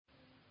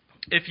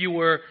If you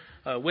were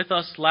with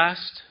us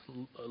last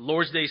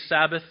Lord's Day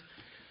Sabbath,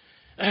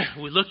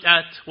 we looked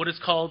at what is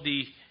called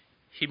the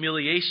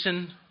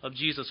humiliation of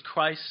Jesus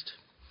Christ.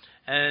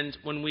 And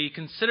when we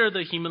consider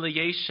the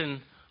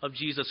humiliation of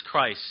Jesus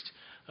Christ,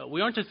 we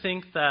aren't to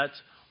think that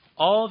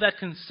all that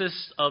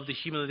consists of the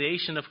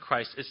humiliation of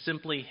Christ is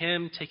simply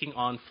him taking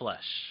on flesh.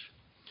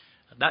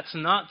 That's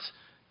not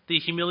the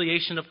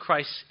humiliation of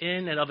Christ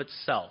in and of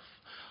itself.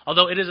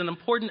 Although it is an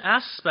important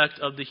aspect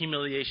of the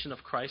humiliation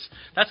of Christ,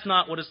 that's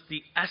not what is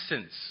the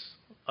essence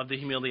of the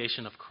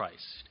humiliation of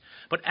Christ.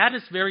 But at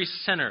its very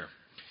center,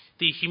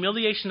 the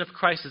humiliation of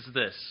Christ is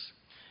this,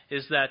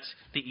 is that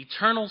the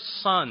eternal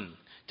Son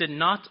did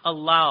not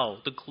allow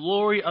the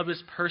glory of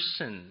his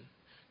person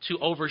to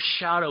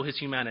overshadow his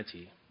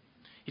humanity.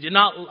 He did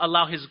not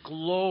allow his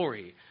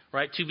glory,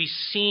 right, to be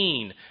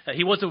seen.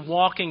 He wasn't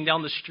walking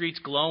down the streets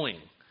glowing.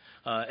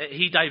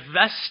 He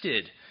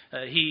divested,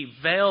 he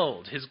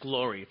veiled his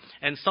glory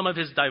and some of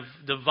his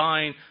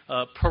divine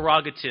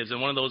prerogatives,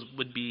 and one of those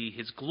would be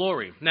his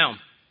glory. Now,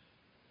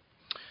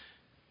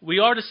 we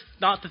are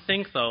not to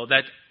think, though,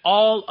 that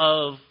all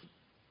of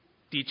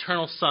the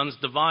eternal Son's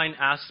divine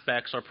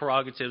aspects or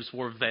prerogatives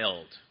were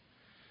veiled.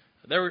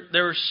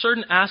 There are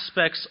certain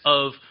aspects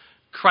of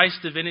Christ's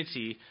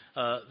divinity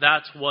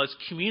that was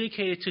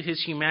communicated to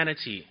his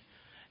humanity.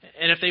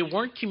 And if they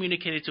weren't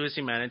communicated to his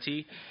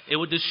humanity, it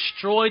would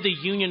destroy the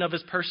union of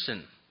his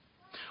person.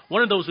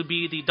 One of those would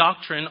be the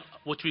doctrine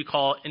which we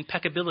call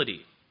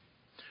impeccability,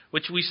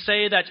 which we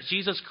say that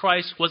Jesus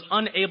Christ was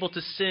unable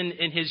to sin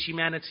in his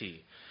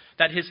humanity,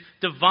 that his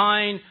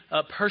divine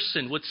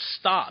person would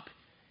stop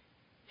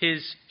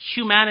his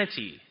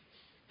humanity,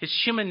 his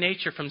human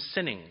nature from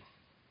sinning.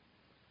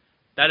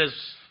 That is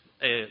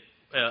an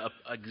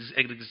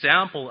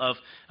example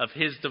of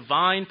his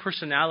divine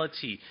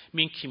personality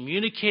being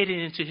communicated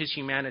into his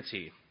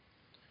humanity.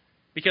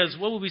 Because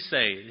what would we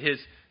say? His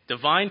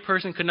divine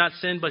person could not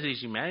sin, but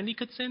his humanity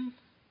could sin?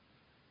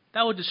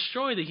 That would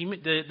destroy the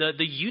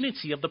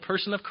unity of the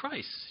person of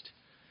Christ.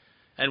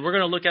 And we're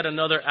going to look at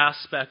another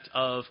aspect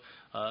of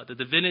the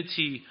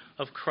divinity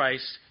of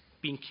Christ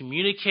being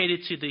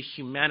communicated to the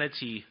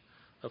humanity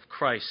of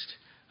Christ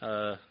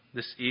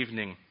this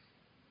evening.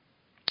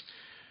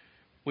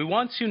 We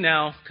want to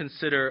now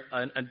consider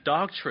a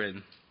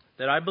doctrine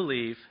that I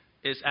believe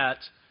is at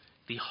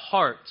the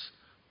heart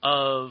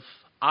of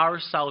our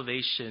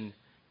salvation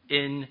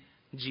in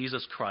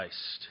Jesus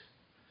Christ.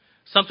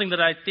 Something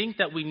that I think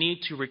that we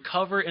need to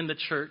recover in the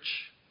church.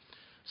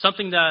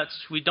 Something that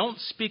we don't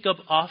speak of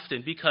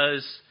often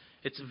because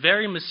it's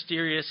very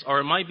mysterious, or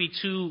it might be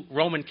too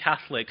Roman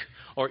Catholic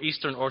or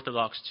Eastern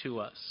Orthodox to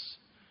us.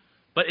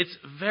 But it's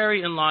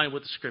very in line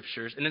with the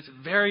Scriptures, and it's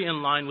very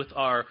in line with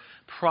our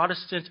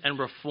Protestant and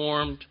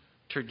Reformed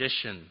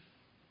tradition.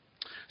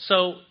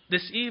 So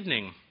this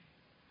evening,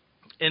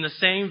 in the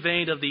same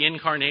vein of the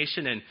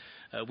Incarnation, and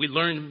we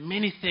learned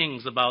many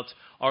things about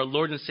our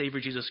Lord and Savior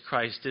Jesus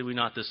Christ, did we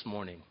not, this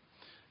morning?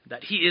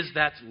 That he is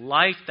that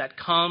light that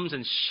comes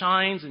and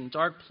shines in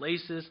dark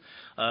places,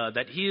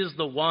 that he is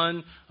the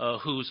one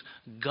whose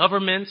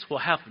government will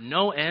have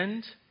no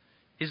end,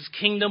 his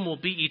kingdom will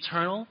be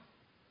eternal.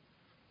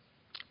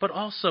 But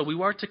also, we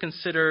are to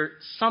consider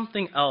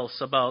something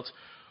else about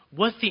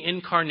what the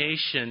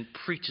Incarnation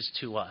preaches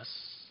to us.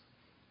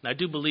 And I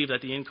do believe that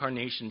the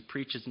Incarnation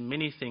preaches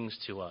many things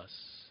to us.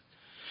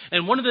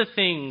 And one of the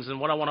things, and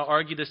what I want to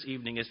argue this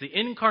evening, is the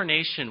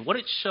Incarnation, what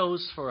it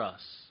shows for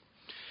us,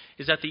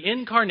 is that the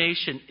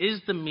Incarnation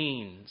is the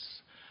means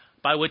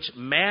by which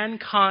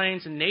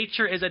mankind's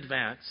nature is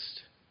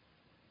advanced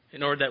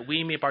in order that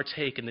we may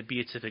partake in the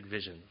beatific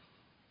vision.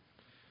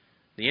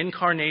 The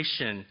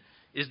Incarnation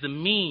is the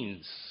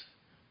means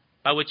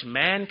by which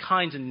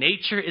mankind's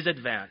nature is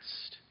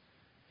advanced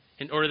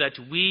in order that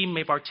we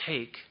may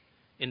partake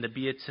in the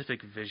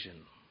beatific vision.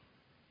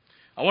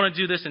 I want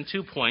to do this in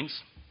 2 points.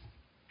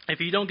 If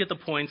you don't get the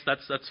points,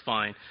 that's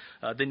fine.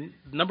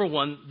 Number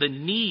one, the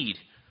need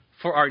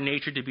for our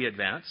nature to be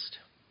advanced.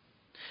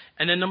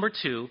 And then number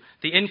two,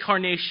 the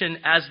Incarnation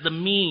as the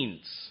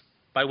means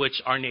by which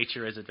our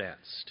nature is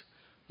advanced.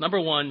 Number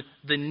one,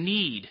 the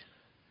need.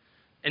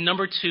 And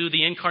number two,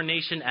 the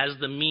Incarnation as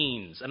the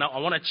means. And I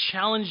want to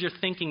challenge your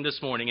thinking this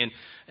morning. And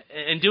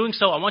in doing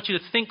so, I want you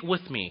to think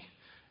with me.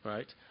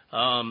 Right?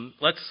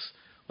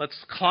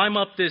 Let's climb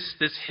up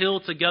this hill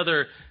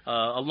together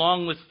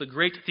along with the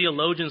great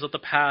theologians of the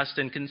past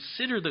and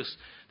consider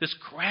this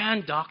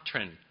grand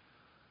doctrine,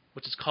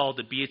 which is called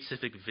the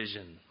beatific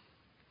vision.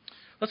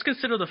 Let's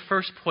consider the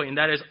first point, and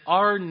that is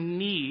the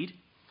need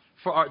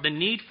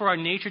for our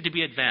nature to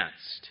be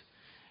advanced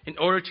in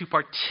order to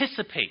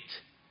participate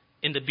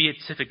in the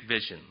beatific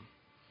vision.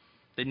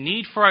 The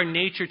need for our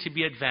nature to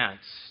be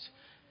advanced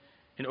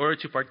in order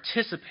to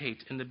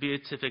participate in the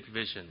beatific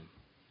vision.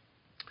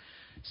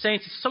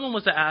 Saints, if someone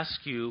was to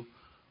ask you,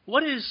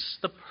 what is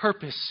the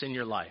purpose in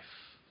your life?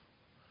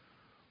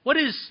 What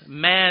is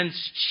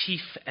man's chief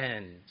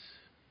end?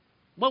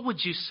 What would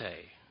you say?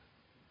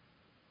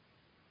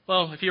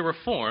 Well, if you're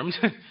Reformed,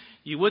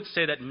 you would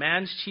say that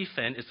man's chief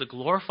end is to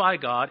glorify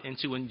God and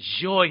to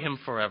enjoy him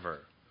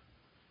forever.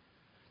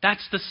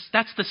 That's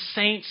the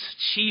saint's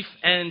chief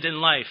end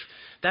in life.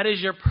 That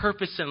is your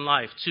purpose in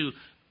life, to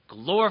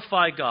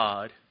glorify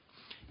God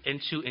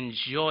and to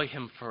enjoy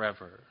Him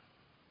forever.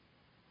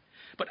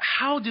 But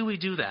how do we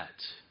do that?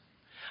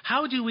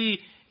 How do we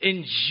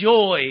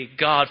enjoy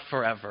God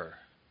forever?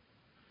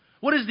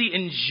 What does the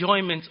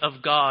enjoyment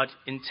of God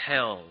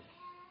entail?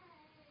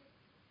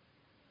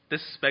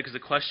 This begs the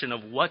question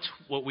of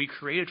what we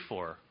created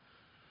for.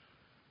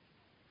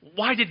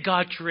 Why did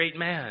God create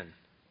man?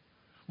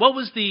 What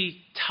was the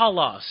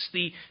telos,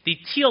 the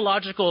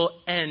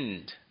theological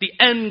end, the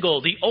end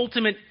goal, the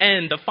ultimate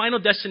end, the final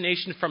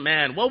destination for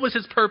man? What was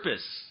his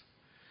purpose?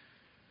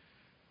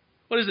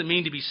 What does it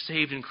mean to be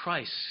saved in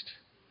Christ?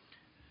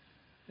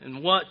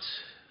 And what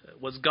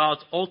was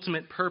God's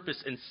ultimate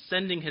purpose in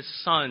sending His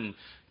Son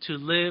to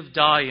live,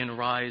 die, and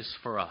rise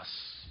for us?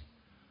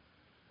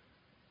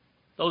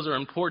 Those are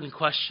important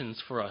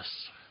questions for us,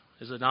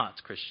 is it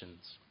not,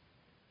 Christians?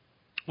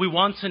 We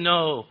want to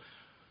know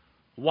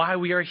why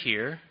we are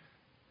here.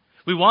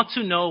 We want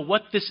to know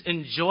what this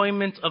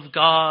enjoyment of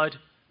God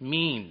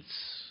means.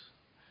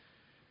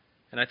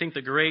 And I think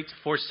the great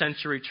 4th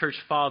century church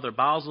father,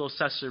 Basil of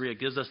Caesarea,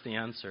 gives us the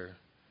answer.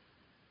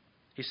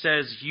 He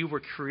says, "You were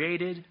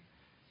created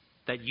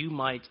that you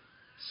might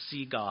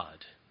see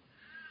God."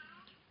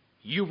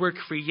 You were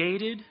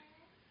created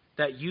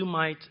that you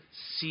might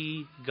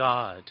see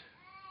God.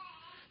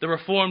 The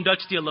Reformed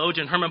Dutch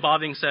theologian Herman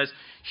Bavinck says,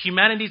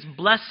 "Humanity's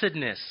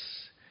blessedness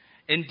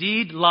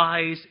indeed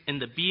lies in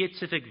the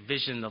beatific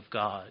vision of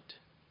God."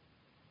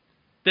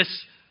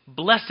 This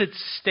blessed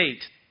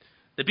state,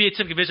 the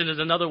beatific vision is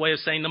another way of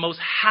saying the most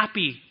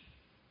happy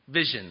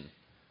vision.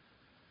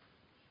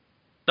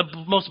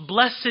 The most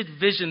blessed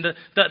vision,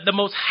 the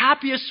most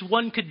happiest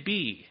one could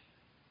be,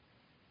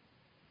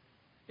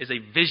 is a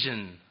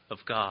vision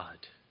of God.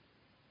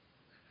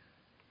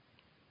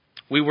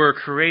 We were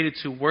created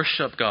to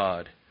worship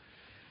God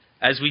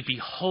as we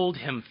behold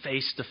Him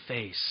face to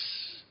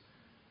face.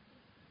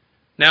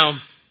 Now,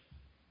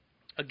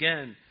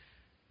 again,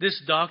 this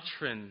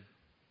doctrine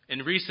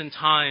in recent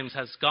times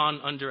has gone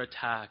under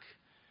attack.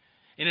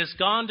 And it's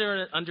gone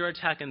under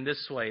attack in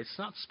this way. It's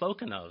not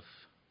spoken of.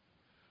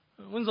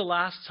 When's the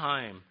last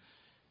time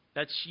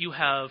that you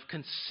have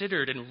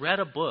considered and read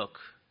a book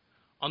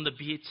on the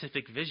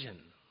beatific vision?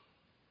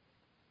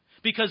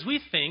 Because we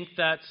think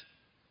that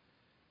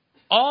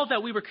all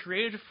that we were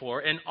created for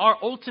and our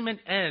ultimate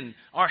end,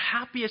 our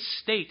happiest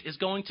state, is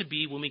going to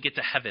be when we get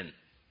to heaven.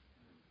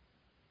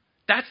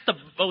 That's the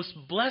most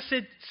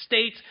blessed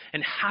state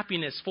and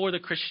happiness for the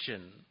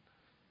Christian.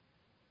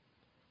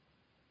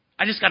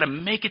 I just got to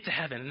make it to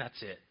heaven and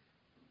that's it.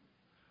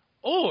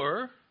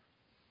 Or,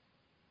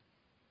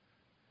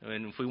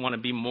 and if we want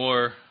to be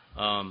more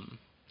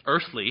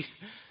earthly,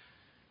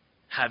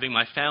 having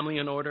my family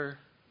in order,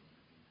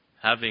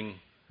 having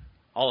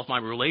all of my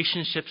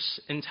relationships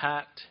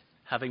intact,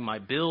 having my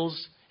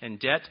bills and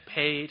debt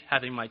paid,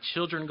 having my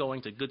children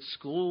going to good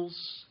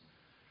schools.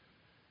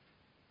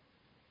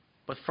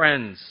 But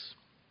friends,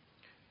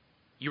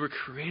 you were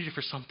created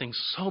for something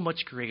so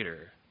much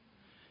greater.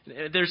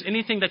 If there's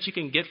anything that you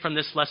can get from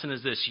this lesson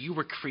is this: you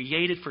were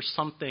created for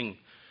something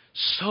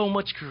so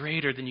much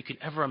greater than you could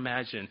ever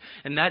imagine.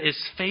 And that is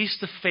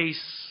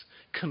face-to-face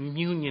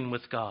communion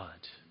with God.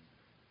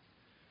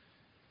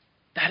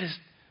 That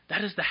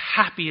is the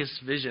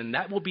happiest vision.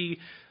 That will be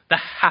the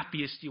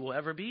happiest you will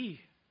ever be.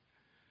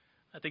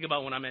 I think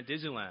about when I'm at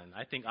Disneyland.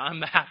 I think I'm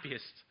the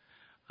happiest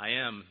I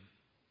am.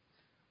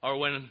 Or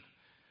when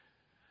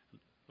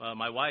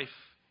my wife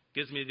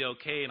gives me the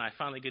okay and I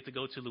finally get to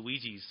go to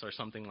Luigi's or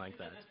something like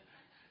that.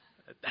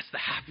 That's the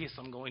happiest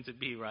I'm going to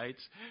be, right?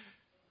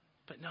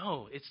 But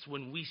no, it's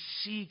when we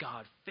see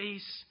God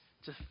face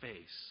to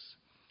face.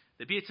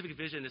 The beatific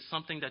vision is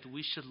something that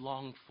we should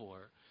long for,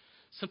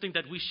 something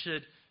that we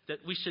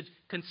should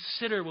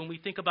consider when we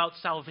think about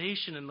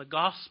salvation and the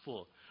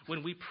gospel,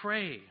 when we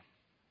pray.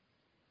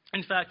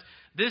 In fact,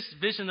 this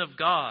vision of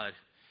God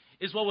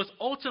is what was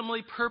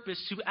ultimately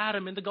purposed to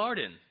Adam in the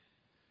garden.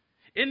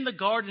 In the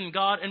garden,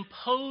 God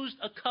imposed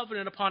a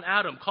covenant upon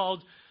Adam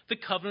called the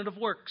covenant of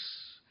works.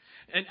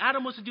 And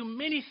Adam was to do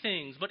many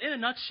things, but in a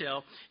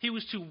nutshell, he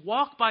was to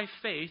walk by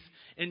faith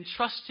in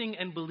trusting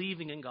and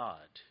believing in God.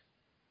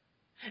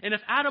 And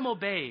if Adam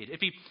obeyed, if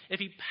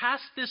he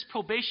passed this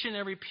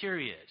probationary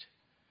period,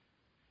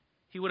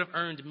 he would have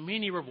earned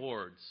many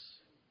rewards: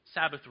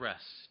 Sabbath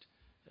rest,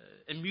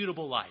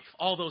 immutable life,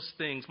 all those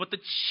things. But the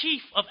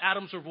chief of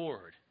Adam's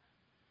reward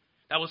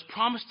that was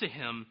promised to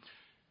him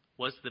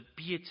was the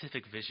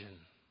beatific vision.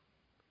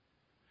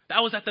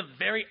 That was at the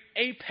very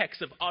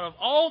apex of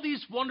all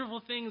these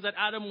wonderful things that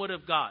Adam would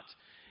have got.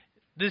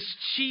 This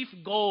chief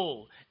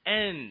goal,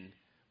 end,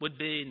 would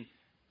be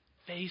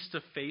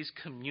face-to-face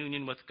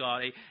communion with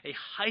God, a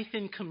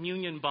heightened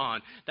communion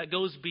bond that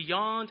goes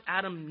beyond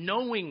Adam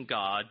knowing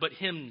God, but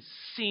him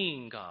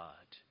seeing God.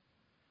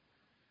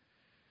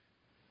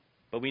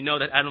 But we know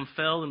that Adam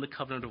fell in the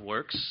covenant of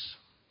works,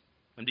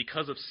 and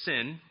because of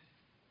sin,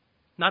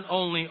 not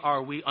only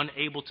are we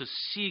unable to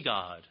see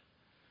God,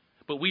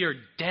 but we are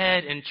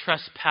dead in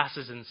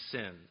trespasses and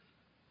sin.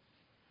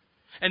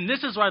 And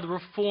this is why the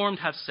Reformed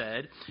have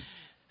said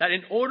that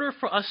in order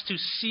for us to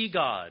see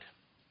God,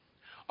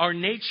 our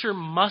nature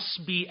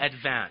must be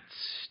advanced.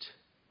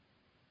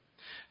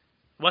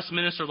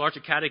 Westminster Larger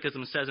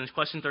Catechism says in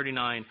question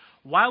 39,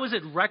 why was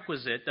it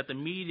requisite that the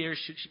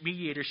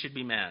mediator should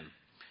be man?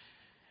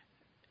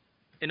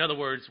 In other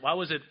words, why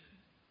was it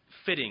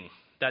fitting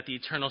that the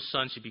eternal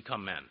Son should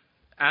become man?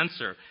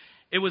 Answer,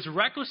 it was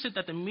requisite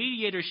that the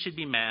mediator should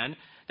be man,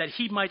 that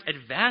he might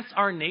advance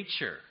our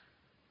nature,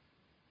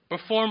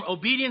 perform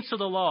obedience to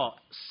the law,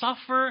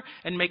 suffer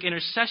and make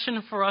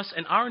intercession for us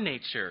in our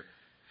nature,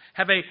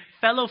 have a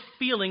fellow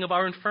feeling of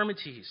our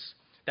infirmities,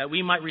 that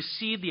we might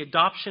receive the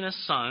adoption as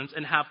sons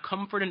and have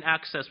comfort and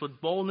access with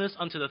boldness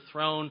unto the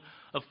throne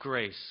of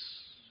grace.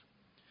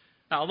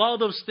 Now, a lot of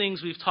those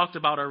things we've talked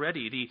about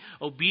already, the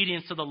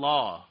obedience to the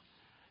law.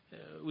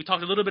 We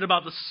talked a little bit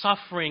about the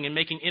suffering and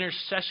making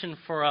intercession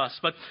for us,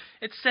 but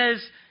it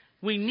says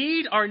we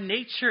need our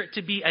nature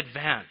to be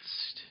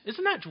advanced.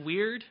 Isn't that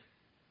weird?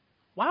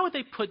 Why would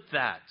they put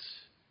that?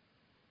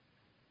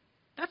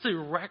 That's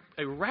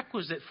a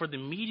requisite for the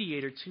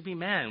mediator to be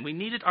man. We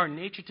needed our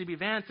nature to be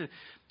advanced. And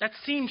that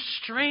seems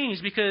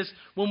strange because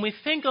when we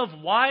think of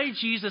why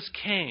Jesus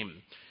came,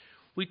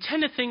 we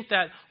tend to think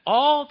that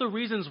all the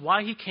reasons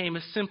why he came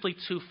is simply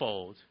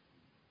twofold.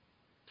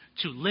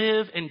 To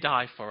live and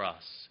die for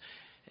us.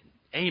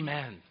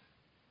 Amen.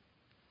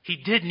 He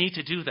did need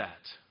to do that.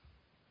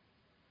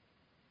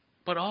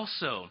 But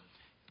also,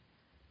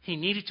 he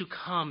needed to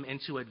come and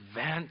to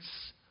advance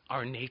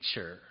our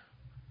nature.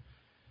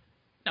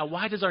 Now,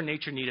 why does our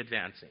nature need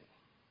advancing?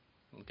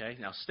 Okay,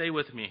 now stay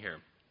with me here.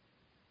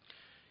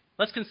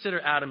 Let's consider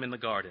Adam in the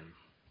garden.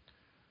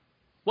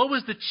 What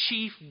was the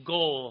chief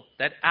goal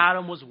that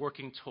Adam was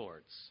working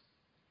towards?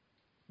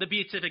 The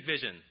beatific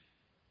vision.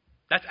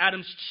 That's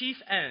Adam's chief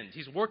end.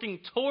 He's working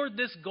toward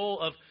this goal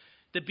of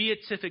the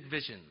beatific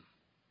vision.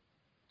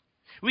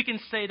 We can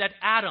say that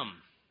Adam,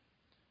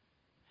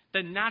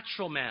 the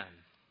natural man,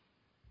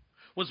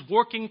 was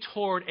working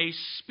toward a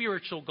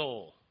spiritual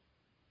goal.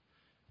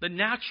 The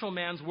natural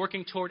man's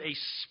working toward a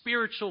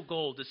spiritual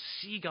goal to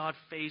see God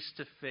face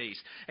to face,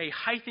 a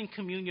heightened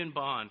communion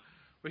bond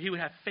where he would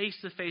have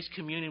face-to-face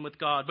communion with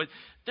God. But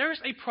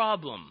there's a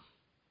problem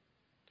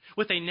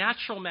with a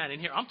natural man.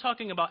 And here, I'm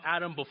talking about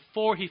Adam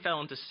before he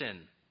fell into sin.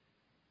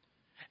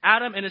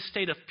 Adam in a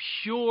state of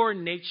pure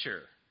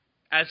nature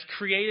as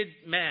created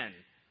man.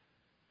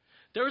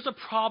 There is a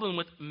problem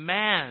with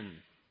man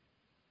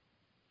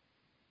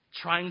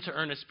trying to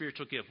earn a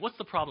spiritual gift. What's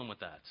the problem with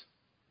that?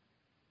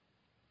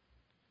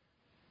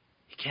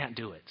 He can't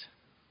do it.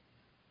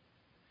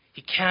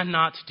 He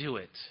cannot do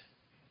it.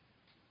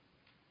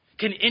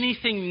 Can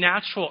anything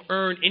natural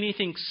earn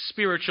anything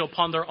spiritual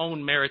upon their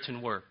own merit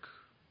and work?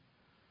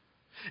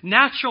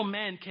 Natural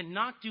men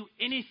cannot do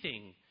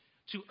anything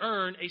to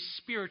earn a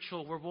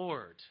spiritual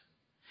reward.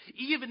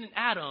 Even in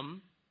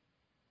Adam,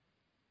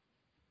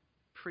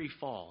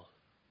 pre-fall.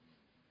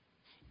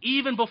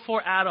 Even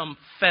before Adam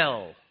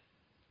fell,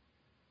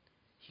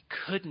 he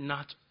could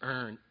not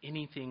earn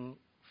anything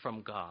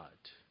from God.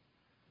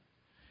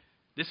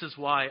 This is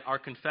why our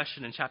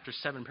confession in chapter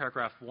 7,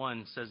 paragraph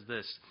 1 says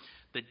this: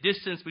 the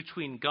distance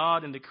between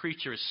God and the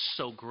creature is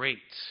so great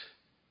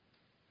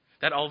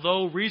that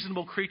although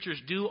reasonable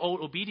creatures do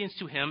owe obedience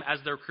to him as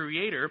their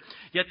creator,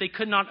 yet they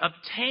could not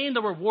obtain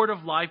the reward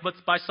of life but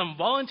by some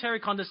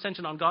voluntary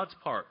condescension on God's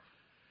part,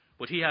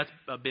 what he has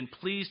been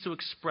pleased to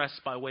express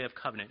by way of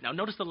covenant. Now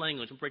notice the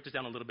language. We'll break this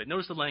down a little bit.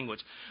 Notice the language.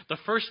 The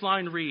first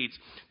line reads,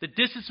 the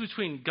distance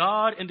between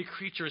God and the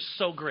creature is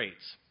so great.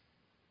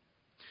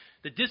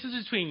 The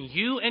distance between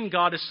you and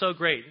God is so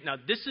great. Now,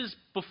 this is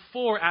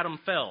before Adam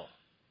fell.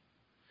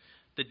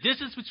 The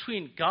distance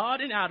between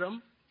God and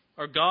Adam,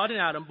 or God and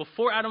Adam,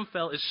 before Adam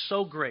fell is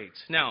so great.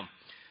 Now,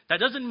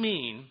 that doesn't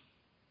mean,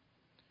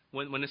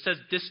 when it says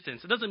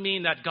distance, it doesn't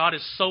mean that God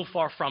is so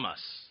far from us.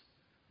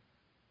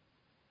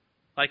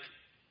 Like,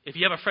 if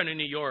you have a friend in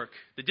New York,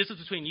 the distance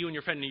between you and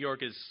your friend in New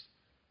York is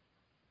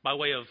by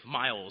way of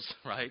miles,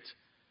 right?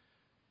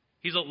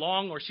 He's a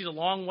long or she's a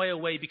long way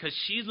away because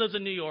she lives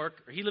in New York,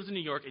 or he lives in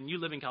New York, and you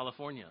live in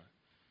California.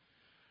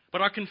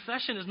 But our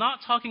confession is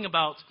not talking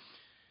about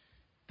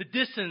the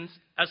distance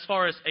as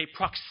far as a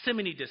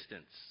proximity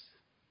distance,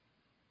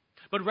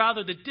 but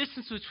rather the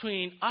distance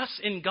between us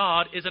and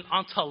God is an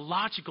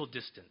ontological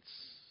distance.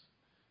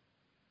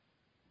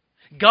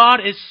 God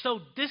is so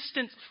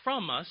distant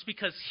from us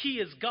because he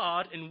is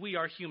God and we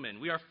are human.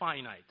 We are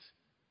finite.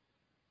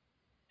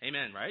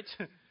 Amen, right?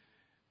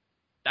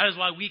 That is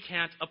why we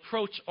can't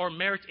approach or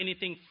merit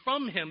anything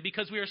from him,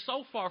 because we are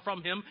so far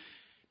from him,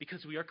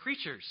 because we are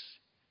creatures.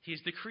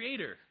 He's the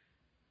creator.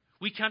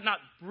 We cannot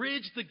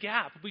bridge the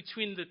gap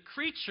between the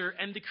creature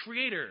and the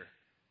creator.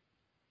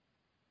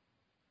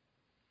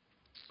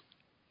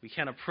 We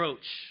can't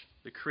approach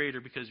the creator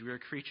because we are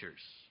creatures.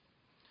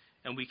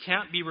 And we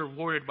can't be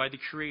rewarded by the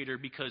creator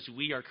because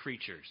we are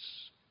creatures.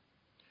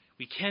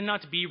 We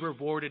cannot be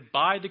rewarded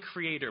by the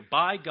creator,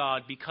 by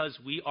God, because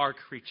we are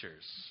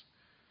creatures.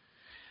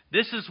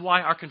 This is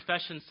why our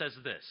confession says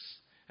this,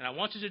 And I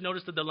want you to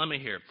notice the dilemma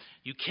here.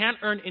 You can't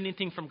earn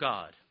anything from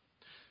God.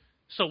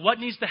 So what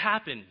needs to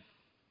happen?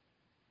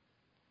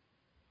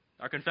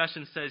 Our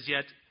confession says,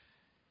 yet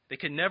they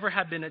can never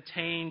have been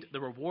attained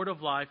the reward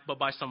of life, but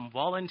by some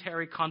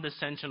voluntary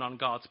condescension on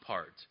God's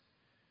part.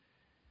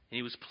 And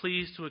he was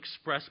pleased to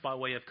express by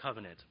way of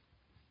covenant.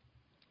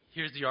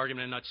 Here's the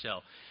argument in a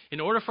nutshell. In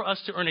order for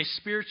us to earn a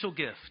spiritual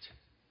gift,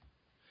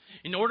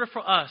 in order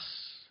for us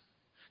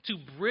to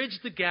bridge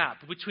the gap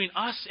between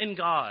us and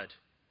God,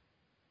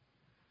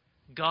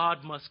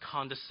 God must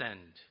condescend.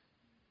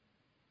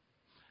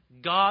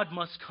 God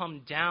must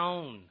come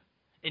down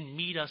and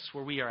meet us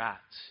where we are at.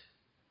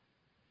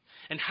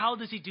 And how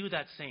does he do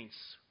that, saints,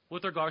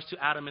 with regards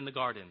to Adam in the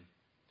garden?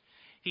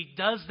 He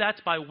does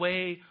that by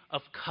way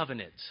of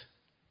covenant.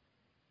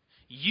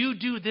 You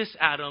do this,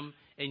 Adam,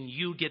 and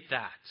you get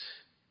that.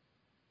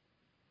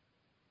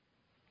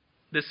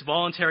 This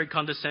voluntary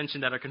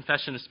condescension that our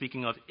confession is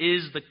speaking of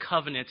is the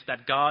covenant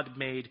that God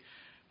made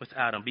with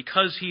Adam.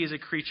 Because he is a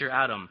creature,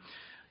 Adam,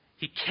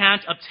 he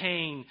can't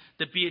obtain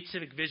the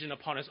beatific vision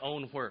upon his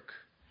own work.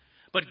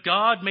 But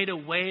God made a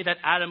way that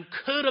Adam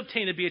could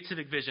obtain the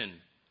beatific vision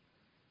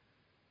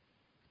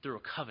through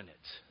a covenant.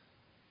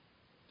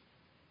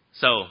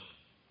 So,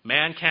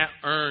 man can't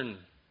earn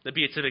the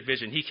beatific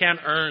vision. He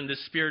can't earn the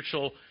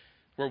spiritual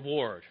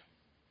reward.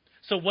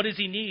 So what does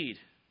he need?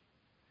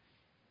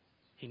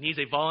 He needs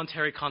a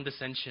voluntary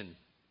condescension.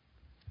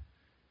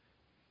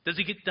 Does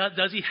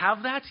he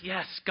have that?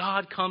 Yes,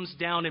 God comes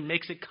down and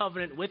makes a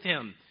covenant with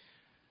him.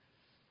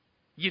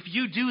 If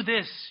you do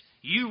this,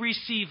 you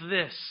receive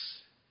this.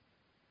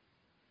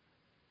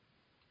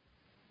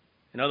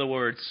 In other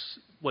words,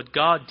 what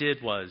God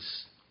did was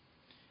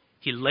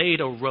he laid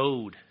a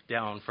road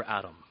down for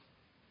Adam.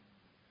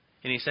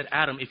 And he said,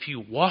 Adam, if you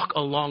walk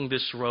along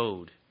this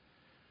road,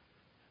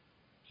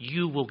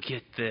 you will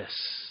get this.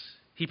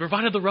 He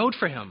provided the road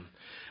for him.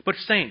 But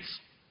saints,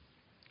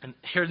 and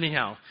hear me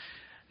now,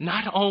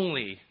 not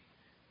only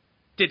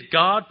did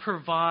God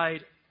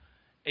provide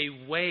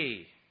a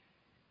way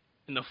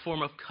in the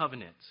form of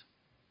covenant,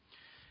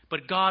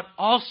 but God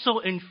also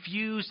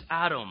infused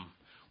Adam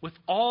with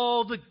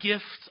all the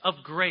gifts of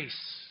grace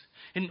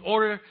in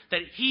order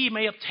that he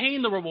may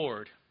obtain the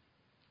reward.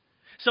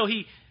 So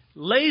he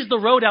lays the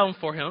road down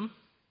for him,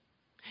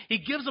 he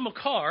gives him a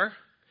car,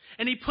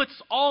 and he puts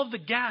all of the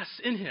gas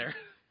in here.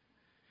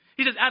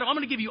 He says, Adam, I'm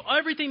going to give you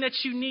everything that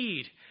you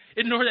need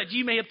in order that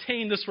you may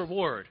obtain this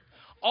reward.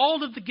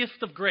 All of the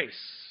gift of grace.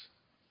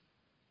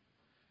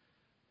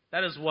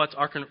 That is what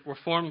our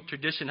Reformed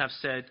tradition have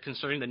said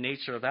concerning the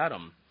nature of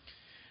Adam.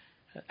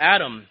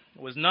 Adam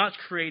was not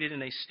created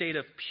in a state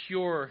of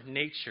pure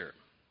nature,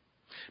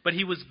 but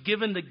he was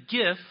given the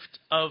gift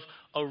of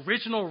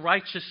original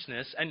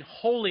righteousness and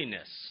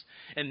holiness.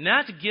 And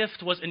that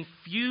gift was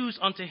infused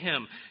unto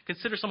him.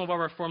 Consider some of our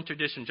Reformed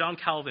tradition. John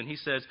Calvin, he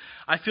says,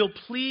 I feel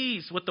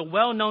pleased with the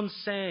well-known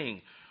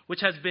saying,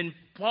 which has been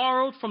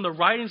borrowed from the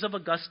writings of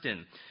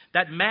Augustine,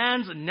 that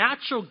man's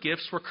natural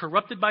gifts were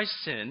corrupted by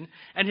sin,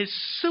 and his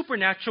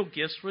supernatural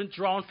gifts were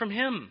drawn from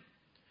him.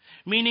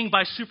 Meaning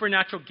by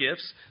supernatural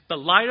gifts, the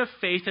light of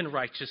faith and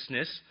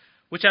righteousness,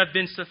 which have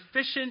been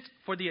sufficient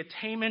for the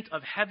attainment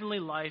of heavenly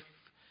life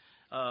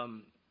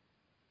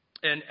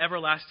and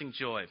everlasting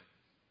joy.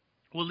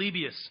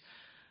 Welebius,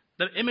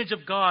 the image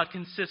of God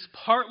consists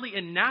partly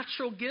in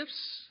natural gifts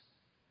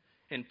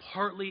and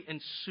partly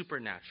in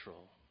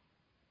supernatural.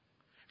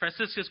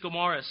 Franciscus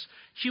Gomarus,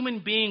 human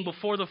beings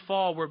before the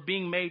fall were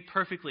being made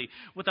perfectly,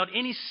 without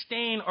any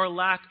stain or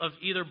lack of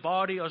either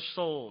body or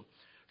soul.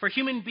 For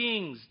human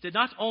beings did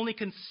not only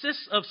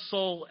consist of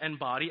soul and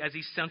body as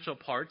essential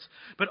parts,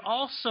 but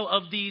also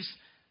of these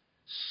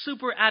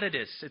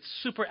superadditives, its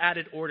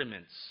superadded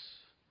ornaments.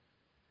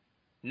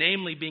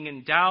 Namely, being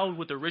endowed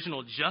with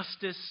original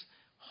justice,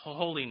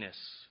 holiness.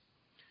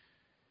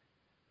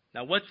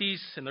 Now what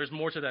these, and there's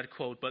more to that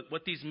quote, but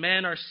what these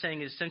men are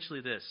saying is essentially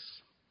this.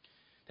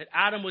 That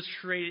Adam was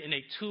created in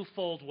a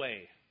twofold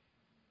way.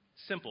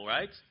 Simple,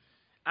 right?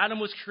 Adam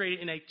was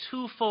created in a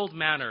twofold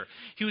manner.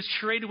 He was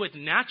created with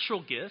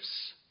natural gifts,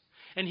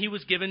 and he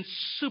was given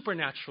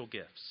supernatural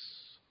gifts.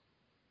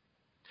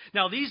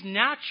 Now, these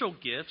natural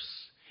gifts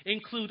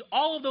include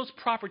all of those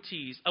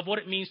properties of what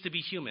it means to be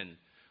human.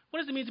 What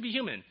does it mean to be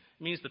human?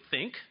 It means to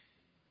think,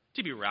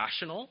 to be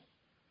rational,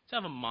 to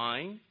have a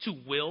mind, to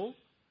will.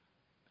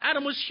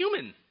 Adam was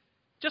human,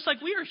 just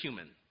like we are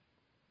human.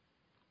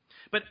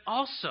 But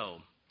also,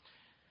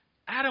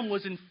 Adam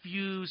was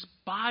infused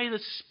by the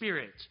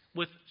Spirit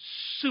with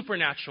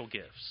supernatural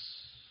gifts.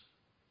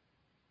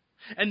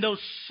 And those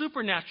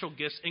supernatural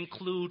gifts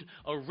include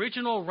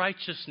original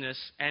righteousness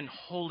and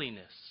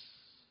holiness.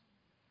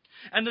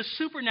 And the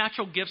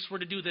supernatural gifts were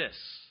to do this.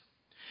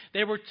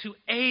 They were to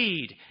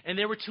aid and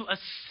they were to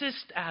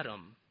assist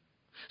Adam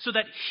so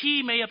that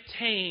he may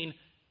obtain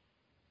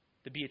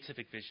the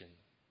beatific vision.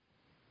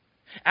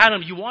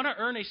 Adam, you want to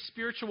earn a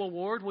spiritual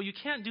reward? Well, you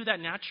can't do that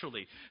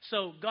naturally.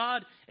 So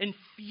God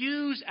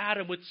infused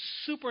Adam with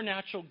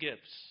supernatural gifts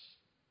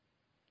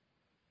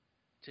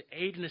to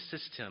aid and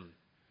assist him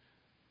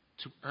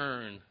to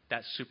earn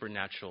that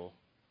supernatural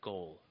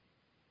goal.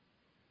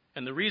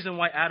 And the reason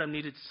why Adam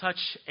needed such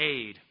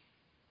aid,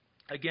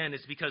 again,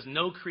 is because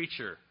no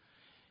creature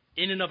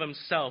in and of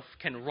himself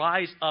can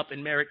rise up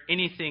and merit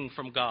anything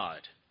from God.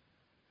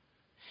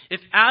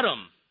 If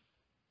Adam,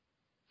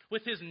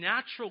 with his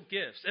natural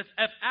gifts, if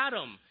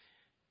Adam,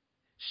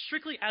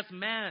 strictly as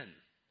man,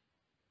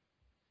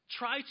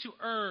 tried to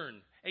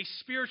earn a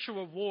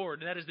spiritual reward,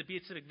 and that is the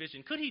beatific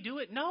vision, could he do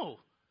it? No.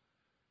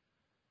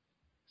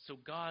 So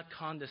God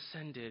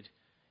condescended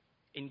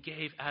and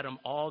gave Adam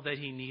all that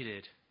he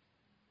needed.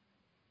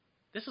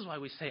 This is why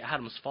we say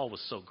Adam's fall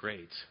was so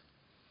great.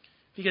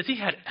 Because he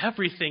had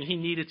everything he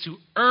needed to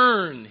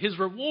earn his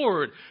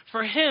reward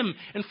for him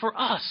and for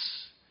us.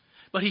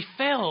 But he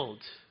failed.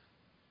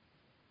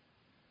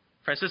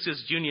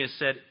 Franciscus Junius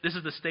said, this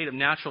is the state of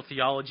natural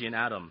theology in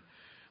Adam.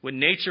 When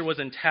nature was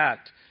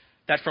intact,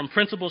 that from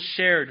principles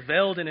shared,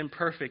 veiled and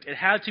imperfect, it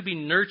had to be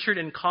nurtured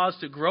and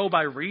caused to grow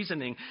by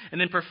reasoning and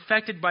then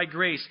perfected by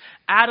grace.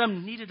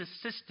 Adam needed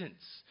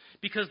assistance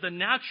because the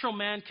natural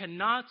man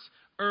cannot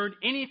earn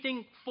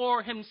anything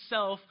for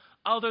himself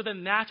other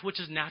than that which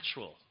is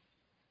natural.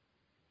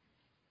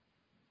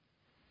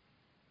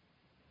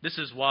 This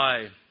is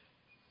why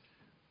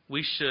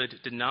we should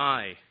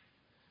deny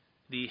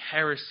the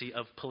heresy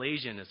of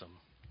Pelagianism,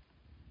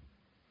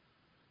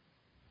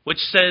 which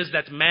says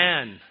that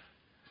man,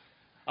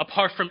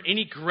 apart from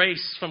any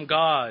grace from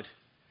God,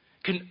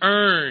 can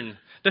earn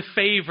the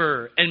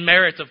favor and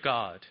merit of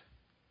God.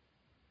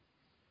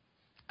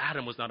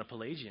 Adam was not a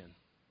Pelagian,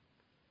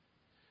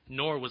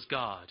 nor was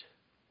God.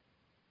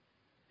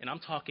 And I'm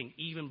talking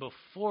even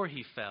before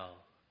he fell.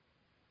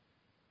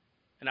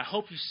 And I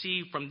hope you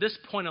see from this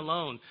point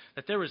alone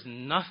that there is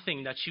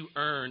nothing that you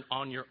earn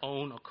on your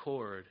own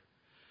accord,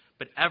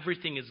 but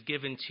everything is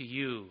given to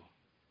you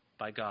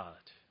by God.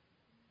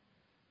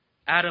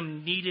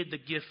 Adam needed the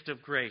gift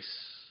of grace.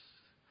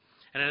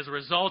 And as a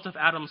result of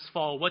Adam's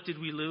fall, what did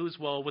we lose?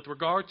 Well, with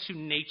regard to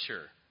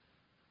nature,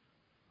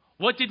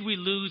 what did we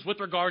lose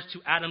with regards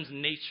to Adam's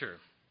nature?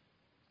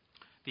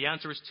 The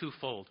answer is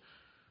twofold.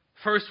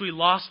 First, we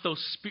lost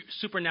those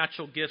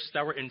supernatural gifts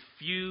that were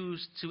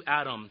infused to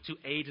Adam to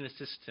aid and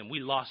assist him. We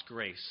lost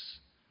grace.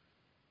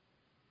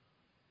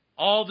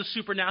 All the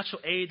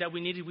supernatural aid that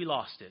we needed, we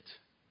lost it.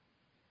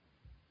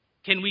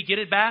 Can we get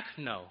it back?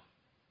 No.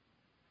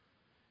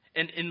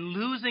 And in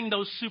losing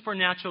those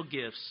supernatural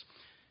gifts,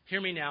 hear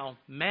me now,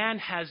 man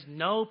has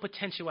no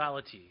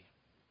potentiality.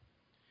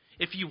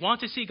 If you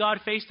want to see God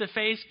face to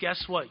face,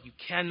 guess what? You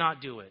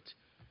cannot do it.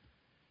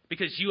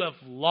 Because you have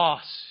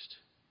lost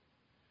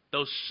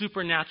those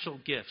supernatural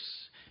gifts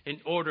in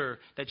order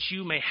that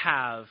you may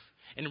have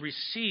and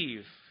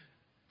receive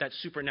that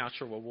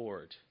supernatural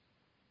reward.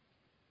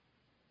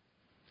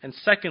 And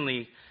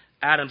secondly,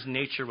 Adam's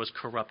nature was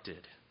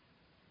corrupted.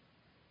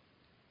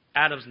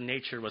 Adam's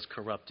nature was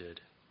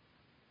corrupted.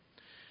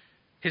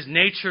 His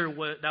nature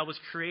that was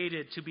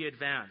created to be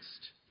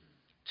advanced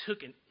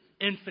took an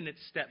infinite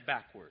step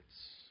backwards.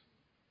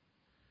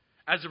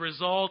 As a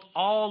result,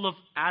 all of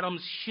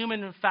Adam's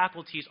human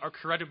faculties are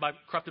corrupted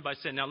by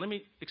sin. Now, let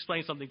me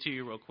explain something to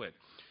you real quick.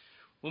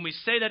 When we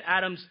say that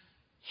Adam's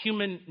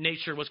human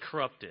nature was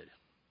corrupted,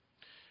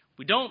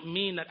 we don't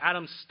mean that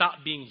Adam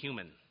stopped being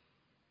human.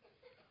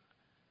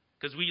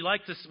 Because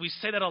we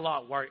say that a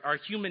lot, where our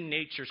human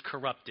nature is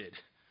corrupted.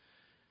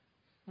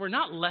 We're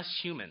not less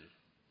human.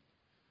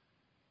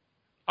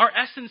 Our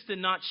essence did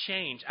not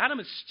change. Adam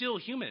is still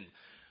human.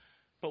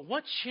 But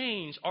what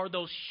changed are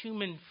those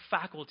human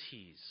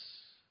faculties.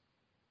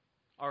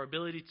 Our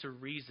ability to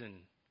reason,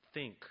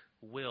 think,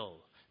 will.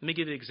 Let me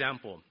give you an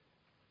example.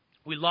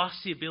 We lost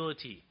the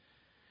ability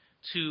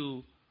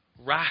to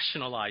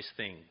rationalize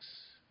things.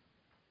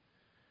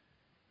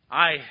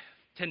 I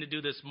tend to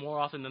do this more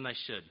often than I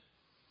should.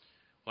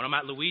 When I'm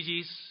at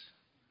Luigi's,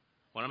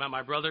 when I'm at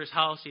my brother's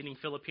house eating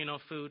Filipino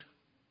food,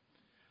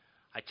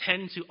 I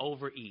tend to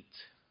overeat.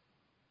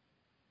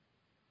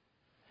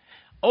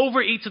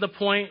 Overeat to the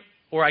point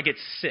where I get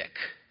sick.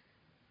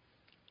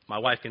 My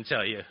wife can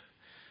tell you.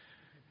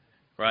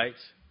 Right?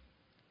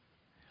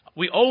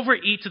 We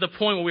overeat to the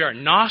point where we are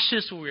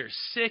nauseous, where we are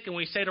sick, and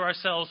we say to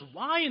ourselves,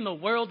 why in the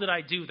world did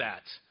I do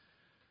that?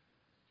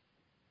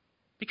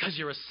 Because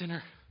you're a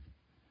sinner.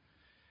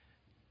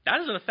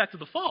 That is an effect of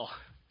the fall.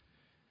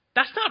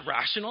 That's not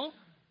rational,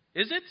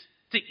 is it?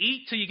 To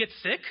eat till you get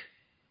sick?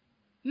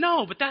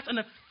 No, but that's an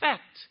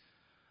effect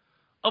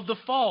of the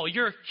fall.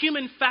 Your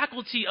human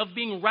faculty of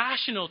being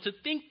rational, to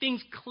think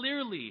things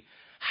clearly,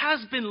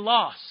 has been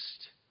lost.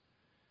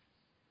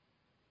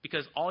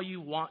 Because all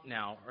you want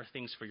now are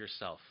things for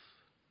yourself.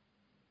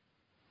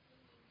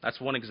 That's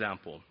one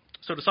example.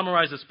 So to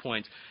summarize this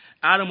point,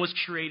 Adam was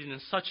created in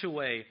such a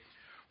way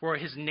where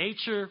his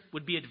nature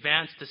would be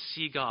advanced to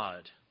see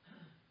God.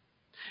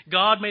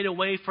 God made a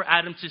way for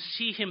Adam to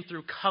see him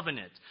through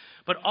covenant,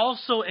 but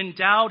also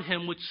endowed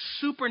him with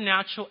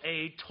supernatural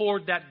aid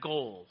toward that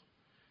goal.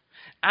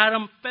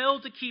 Adam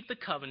failed to keep the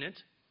covenant,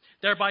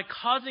 thereby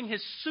causing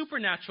his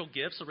supernatural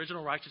gifts,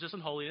 original righteousness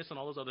and holiness and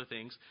all those other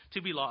things,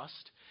 to be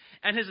lost.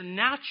 And his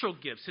natural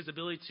gifts, his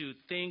ability to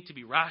think, to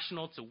be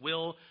rational, to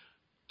will,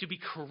 to be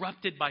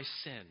corrupted by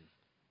sin.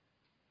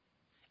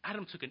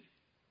 Adam took an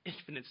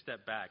infinite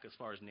step back as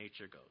far as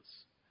nature goes.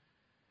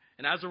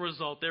 And as a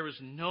result, there is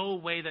no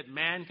way that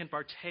man can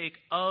partake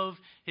of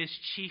his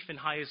chief and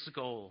highest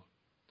goal.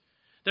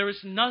 There is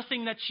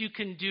nothing that you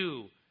can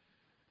do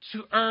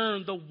to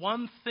earn the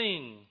one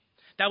thing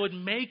that would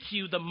make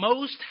you the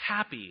most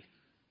happy.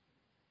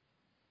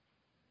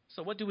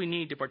 So what do we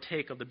need to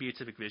partake of the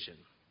beatific vision?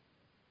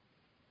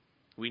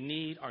 We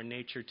need our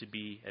nature to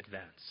be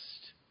advanced.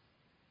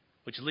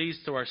 Which leads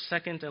to our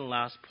second and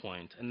last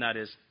point, and that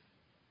is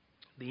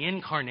the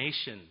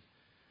incarnation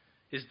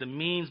is the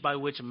means by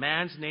which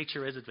man's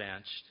nature is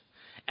advanced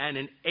and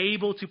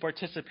enabled to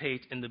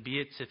participate in the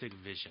beatific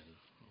vision.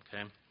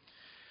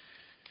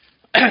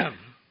 Okay?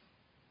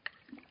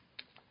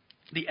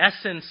 The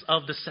essence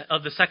of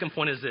the second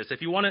point is this.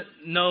 If you want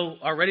to know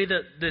already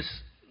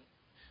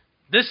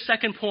this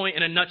second point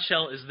in a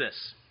nutshell is this.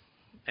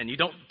 And you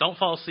don't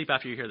fall asleep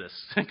after you hear this,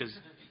 because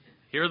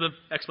hear the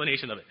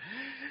explanation of it.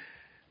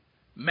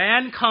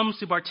 Man comes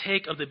to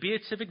partake of the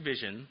beatific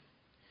vision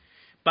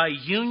by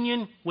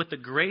union with the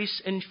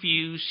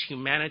grace-infused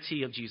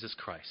humanity of Jesus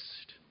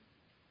Christ.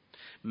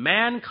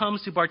 Man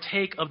comes to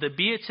partake of the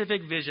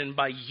beatific vision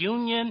by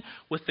union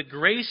with the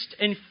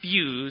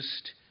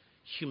grace-infused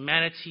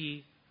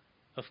humanity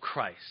of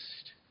Christ.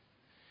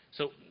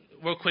 So,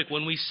 real quick,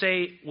 when we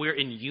say we're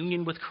in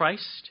union with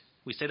Christ,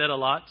 we say that a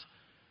lot.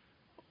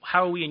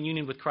 How are we in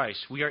union with Christ?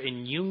 We are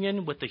in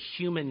union with the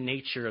human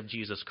nature of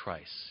Jesus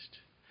Christ.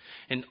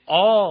 And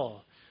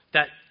all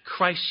that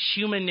Christ's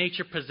human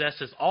nature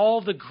possesses,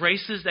 all the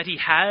graces that he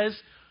has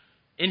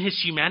in his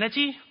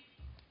humanity,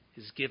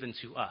 is given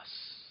to us.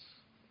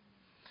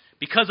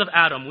 Because of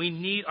Adam, we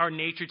need our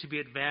nature to be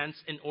advanced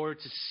in order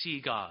to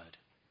see God.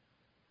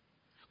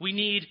 We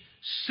need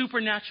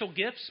supernatural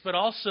gifts, but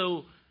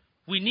also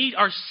we need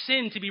our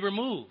sin to be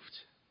removed.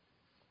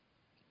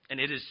 And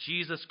it is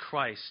Jesus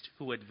Christ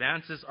who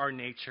advances our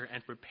nature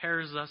and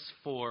prepares us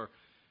for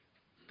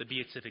the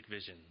beatific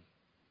vision.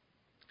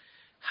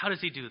 How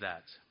does he do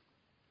that?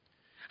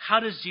 How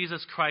does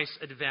Jesus Christ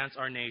advance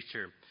our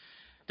nature?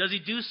 Does he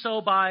do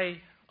so by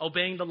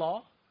obeying the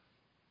law?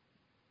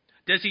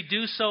 Does he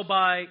do so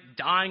by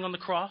dying on the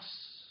cross?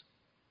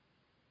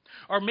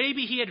 Or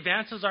maybe he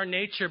advances our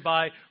nature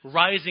by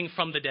rising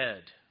from the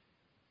dead?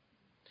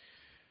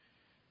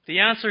 The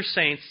answer,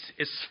 saints,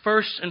 is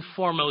first and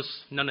foremost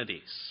none of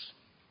these.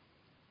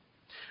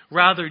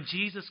 Rather,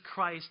 Jesus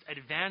Christ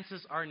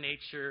advances our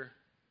nature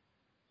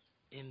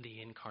in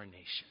the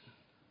incarnation.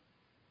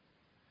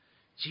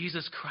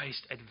 Jesus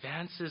Christ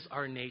advances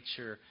our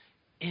nature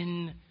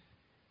in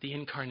the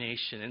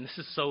incarnation. And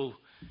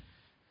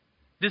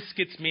this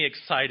gets me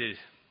excited.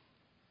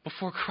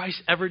 Before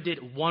Christ ever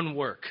did one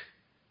work,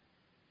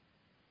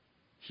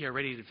 he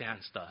already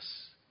advanced us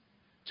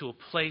to a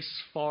place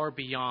far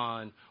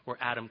beyond where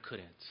Adam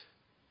couldn't.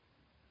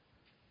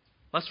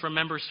 Let's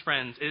remember,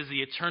 friends, it is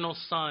the eternal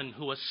Son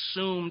who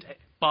assumed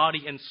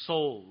body and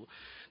soul.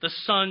 The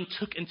Son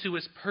took into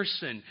his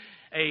person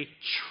a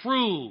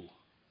true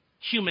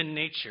human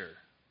nature.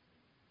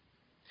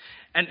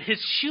 And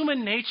his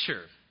human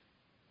nature,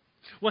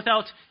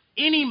 without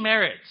any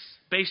merits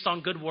based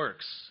on good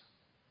works,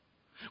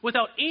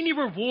 without any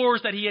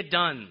rewards that he had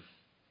done,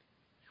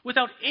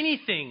 without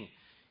anything,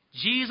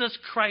 Jesus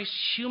Christ's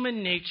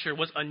human nature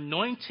was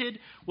anointed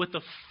with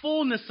the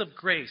fullness of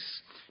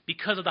grace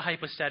because of the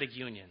hypostatic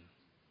union.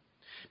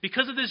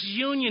 Because of this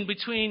union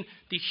between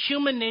the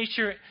human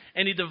nature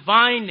and the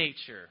divine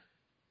nature,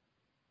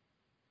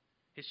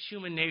 his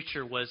human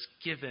nature was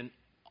given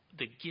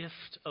the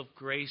gift of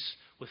grace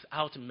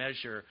without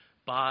measure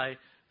by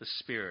the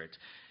Spirit.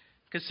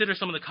 Consider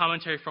some of the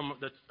commentary from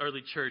the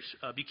early church.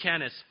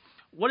 Buchanan,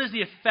 what is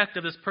the effect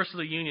of this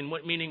personal union?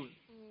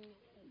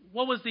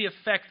 What was the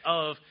effect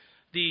of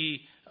the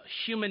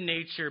human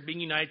nature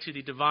being united to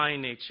the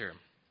divine nature?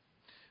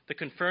 The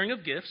conferring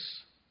of gifts,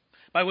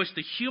 by which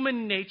the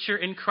human nature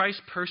in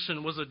Christ's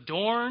person was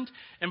adorned,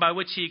 and by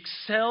which he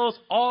excels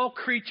all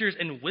creatures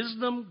in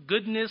wisdom,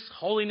 goodness,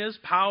 holiness,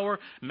 power,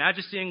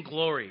 majesty, and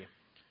glory,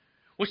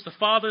 which the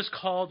fathers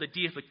called the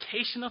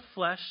deification of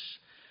flesh,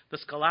 the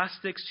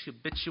scholastics'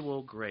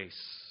 habitual grace.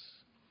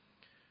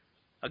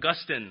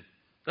 Augustine,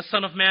 the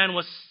Son of Man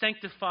was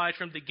sanctified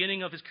from the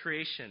beginning of his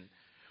creation,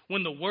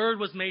 when the Word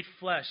was made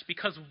flesh,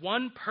 because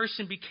one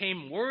person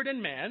became Word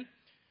and man.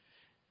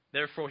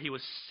 Therefore he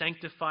was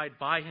sanctified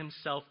by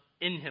himself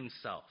in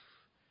himself,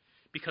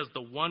 because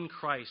the one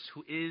Christ,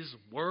 who is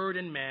Word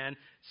and man,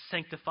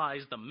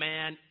 sanctifies the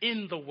man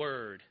in the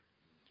Word.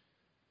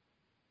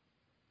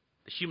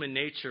 The human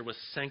nature was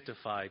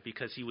sanctified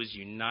because he was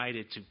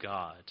united to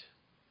God.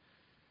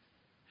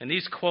 And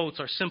these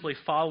quotes are simply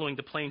following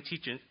the plain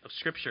teaching of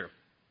Scripture.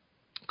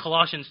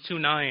 Colossians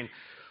 2:9,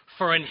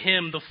 for in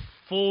him the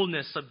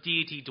fullness of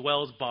deity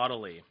dwells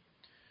bodily.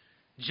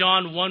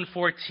 John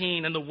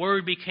 1:14, and the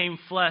Word became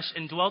flesh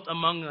and dwelt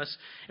among us,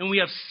 and we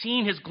have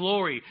seen his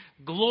glory,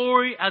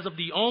 glory as of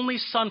the only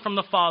Son from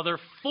the Father,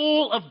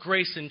 full of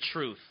grace and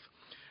truth.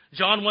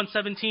 John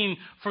 1:17,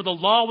 for the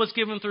law was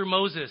given through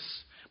Moses,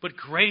 but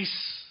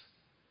grace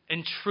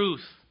and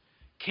truth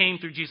came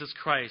through Jesus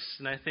Christ.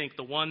 And I think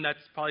the one that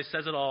probably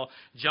says it all,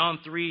 John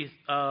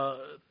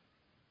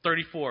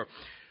 3:34.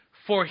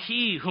 For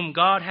he whom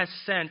God has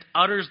sent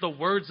utters the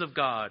words of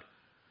God,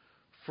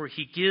 for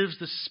he gives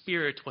the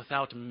Spirit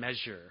without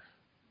measure.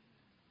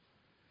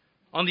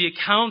 On the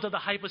account of the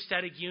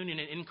hypostatic union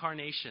and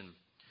incarnation,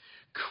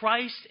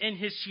 Christ in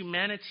his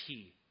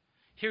humanity,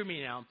 hear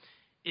me now,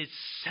 is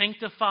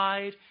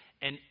sanctified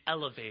and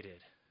elevated.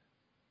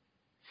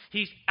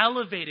 He's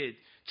elevated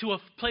to a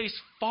place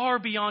far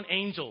beyond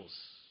angels.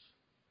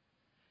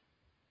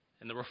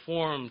 And the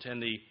Reformed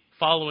and the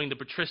following the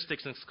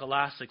patristics and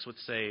scholastics would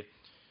say,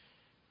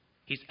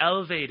 he's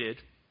elevated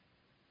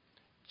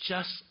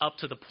just up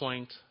to the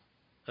point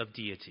of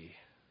deity.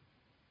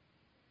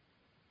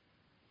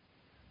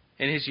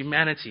 In his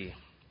humanity,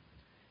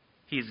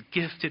 he is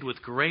gifted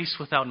with grace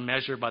without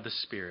measure by the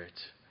Spirit.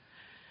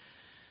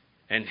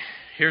 And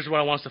here's what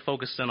I want us to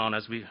focus in on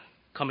as we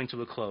coming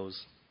to a close.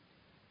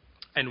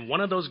 And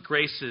one of those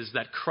graces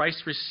that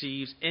Christ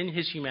receives in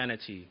his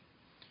humanity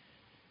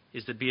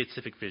is the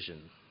beatific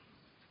vision.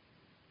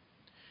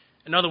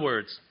 In other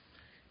words,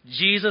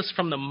 Jesus,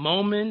 from the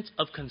moment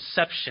of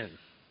conception,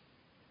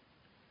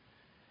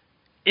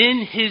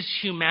 in his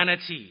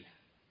humanity,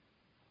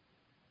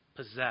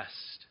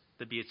 possessed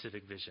the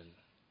beatific vision.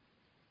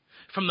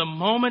 From the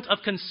moment of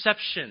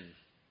conception,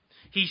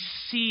 he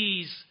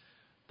sees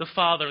the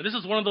Father. This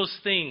is one of those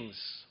things,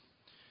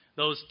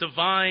 those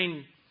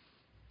divine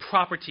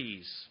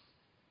properties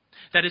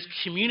that is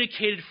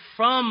communicated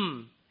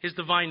from his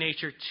divine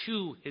nature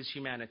to his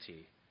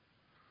humanity,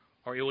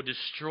 or it will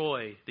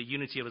destroy the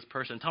unity of his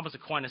person. Thomas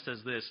Aquinas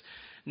says this: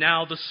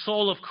 now the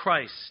soul of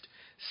Christ,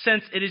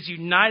 since it is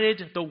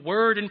united the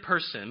Word in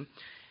person,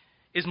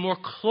 is more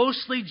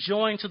closely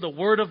joined to the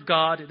Word of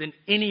God than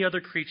any other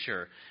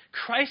creature.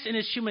 Christ in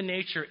his human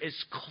nature is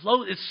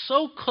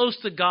so close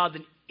to God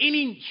than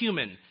any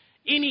human,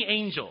 any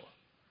angel.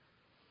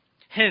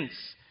 Hence,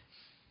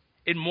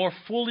 it more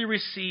fully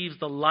receives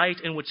the light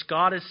in which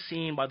God is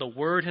seen by the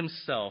Word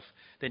himself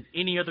than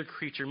any other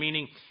creature,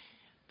 meaning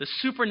the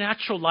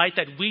supernatural light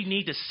that we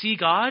need to see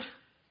God,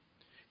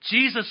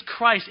 Jesus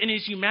Christ in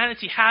his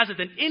humanity has it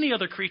than any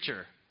other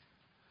creature.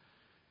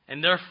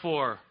 And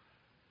therefore,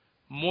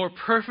 more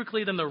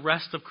perfectly than the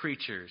rest of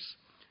creatures,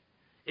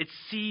 it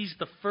sees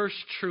the first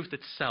truth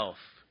itself,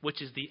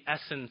 which is the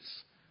essence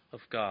of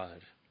God.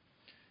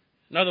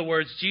 In other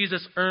words,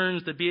 Jesus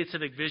earns the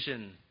beatific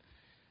vision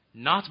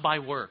not by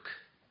work,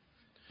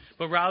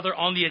 but rather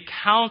on the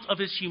account of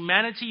his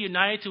humanity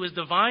united to his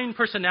divine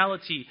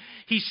personality.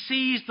 He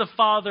sees the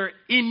Father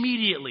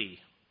immediately.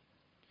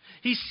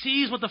 He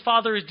sees what the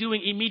Father is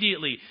doing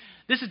immediately.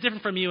 This is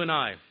different from you and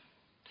I.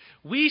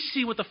 We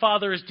see what the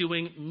Father is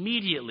doing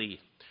immediately.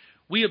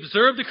 We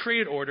observe the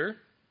created order,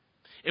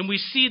 and we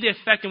see the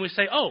effect, and we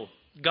say, oh,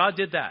 God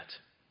did that.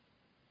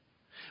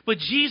 But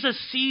Jesus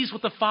sees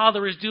what the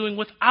Father is doing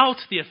without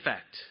the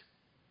effect.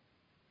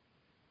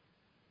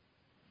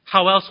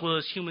 How else will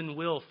his human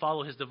will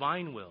follow his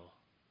divine will?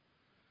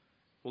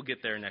 We'll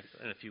get there in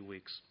a few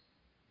weeks.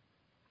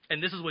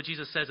 And this is what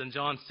Jesus says in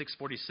John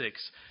 6:46.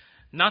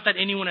 Not that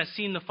anyone has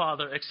seen the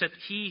Father except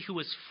he who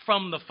is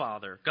from the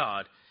Father,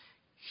 God.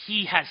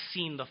 He has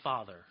seen the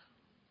Father.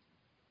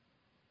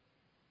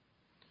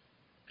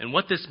 And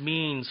what this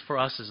means for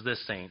us is this,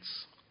 saints.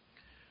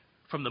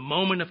 From the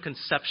moment of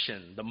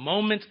conception, the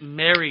moment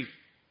Mary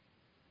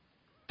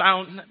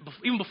found,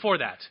 even before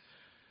that,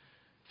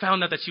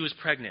 found out that she was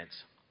pregnant,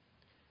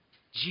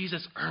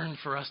 Jesus earned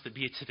for us the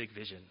beatific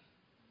vision.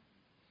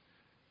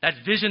 That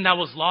vision that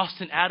was lost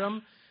in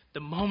Adam,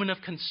 the moment of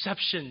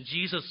conception,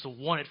 Jesus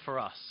won it for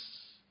us.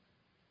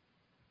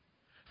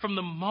 From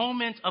the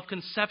moment of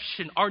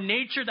conception, our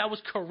nature that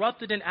was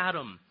corrupted in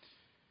Adam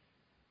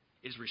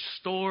is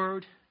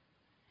restored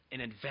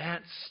and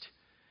advanced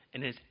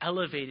and is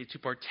elevated to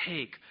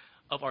partake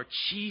of our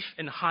chief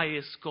and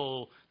highest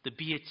goal, the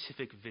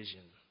beatific vision.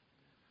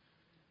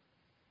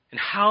 And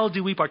how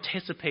do we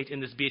participate in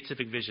this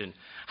beatific vision?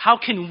 How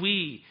can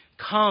we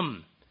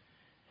come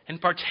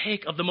and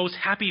partake of the most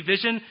happy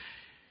vision?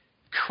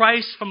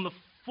 Christ, from the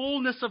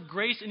fullness of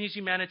grace in his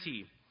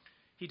humanity,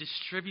 he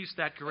distributes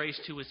that grace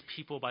to his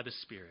people by the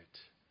Spirit.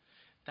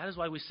 That is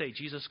why we say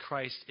Jesus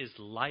Christ is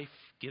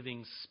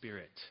life-giving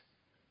Spirit.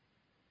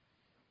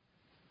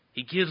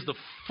 He gives the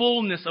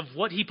fullness of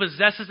what he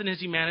possesses in his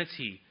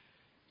humanity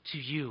to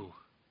you.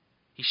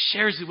 He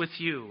shares it with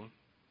you.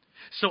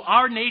 So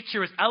our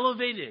nature is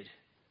elevated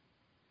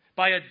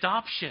by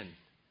adoption,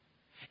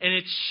 and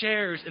it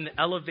shares in the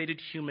elevated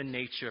human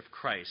nature of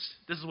Christ.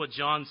 This is what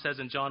John says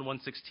in John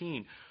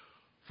 1:16.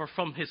 For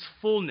from his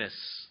fullness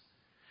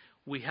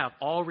we have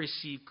all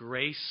received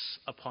grace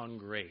upon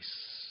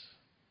grace.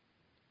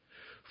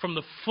 From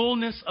the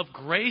fullness of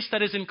grace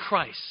that is in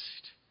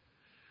Christ,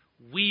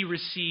 we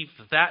receive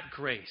that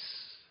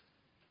grace.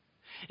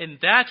 And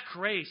that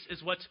grace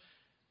is what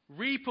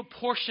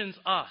reproportions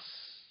us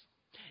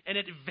and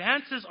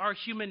advances our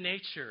human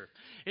nature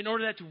in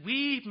order that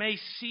we may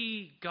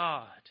see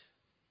God.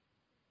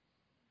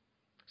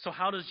 So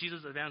how does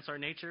Jesus advance our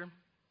nature?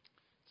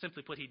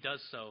 Simply put, he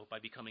does so by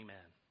becoming man.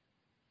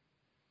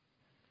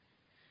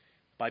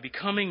 By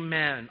becoming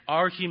man,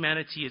 our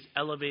humanity is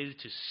elevated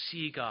to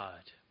see God.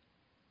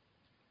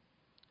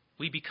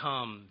 We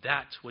become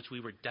that which we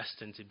were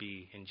destined to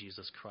be in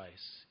Jesus Christ.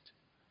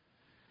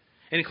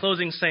 In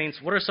closing, saints,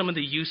 what are some of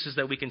the uses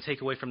that we can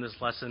take away from this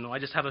lesson? Well, I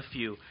just have a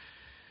few.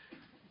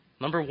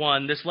 Number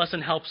one, this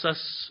lesson helps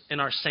us in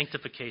our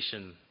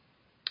sanctification.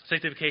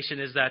 Sanctification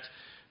is that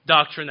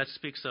doctrine that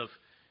speaks of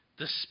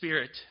the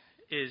Spirit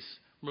is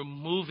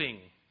removing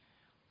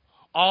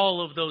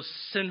all of those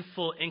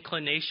sinful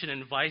inclination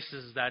and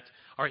vices that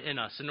are in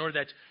us in order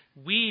that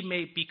we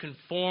may be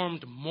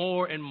conformed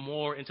more and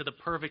more into the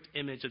perfect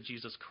image of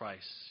Jesus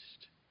Christ.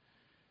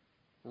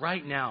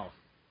 Right now,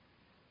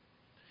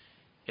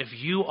 if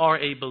you are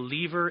a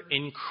believer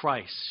in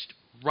Christ,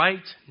 right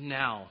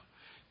now,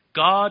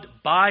 God,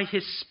 by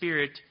His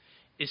Spirit,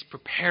 is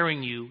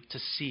preparing you to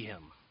see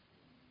Him.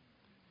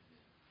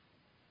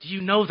 Do you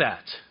know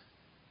that?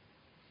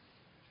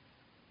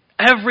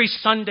 Every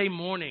Sunday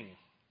morning,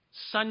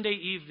 Sunday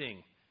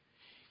evening,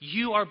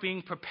 you are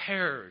being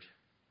prepared.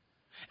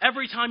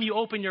 Every time you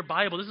open your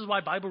Bible, this is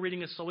why Bible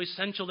reading is so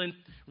essential, and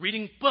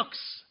reading books,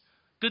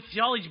 good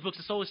theology books,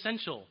 is so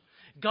essential.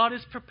 God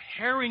is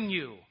preparing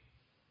you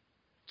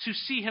to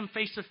see Him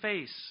face to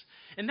face.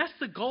 And that's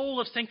the goal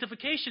of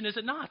sanctification, is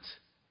it not?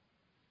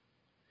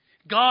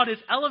 God is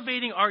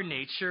elevating our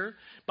nature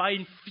by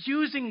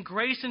infusing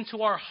grace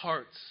into our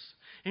hearts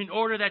in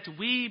order that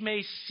we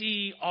may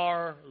see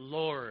our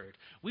Lord.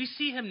 We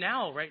see Him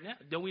now, right now,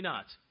 do we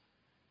not?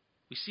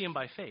 We see Him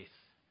by faith.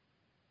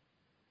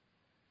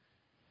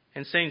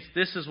 And saints,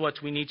 this is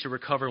what we need to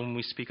recover when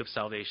we speak of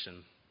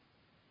salvation.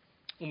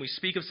 When we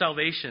speak of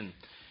salvation,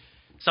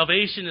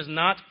 salvation is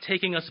not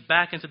taking us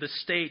back into the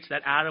state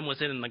that Adam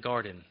was in the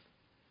garden.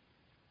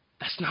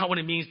 That's not what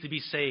it means to be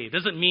saved. It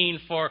doesn't mean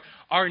for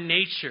our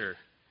nature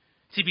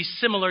to be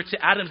similar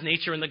to Adam's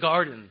nature in the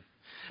garden.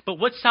 But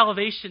what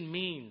salvation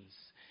means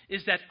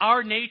is that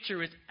our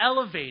nature is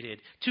elevated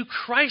to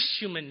Christ's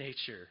human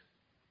nature.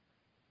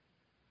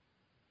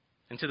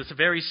 And to this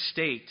very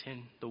state,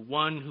 in the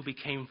one who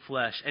became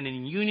flesh, and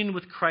in union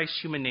with Christ's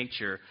human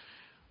nature,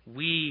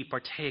 we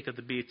partake of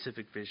the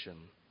beatific vision.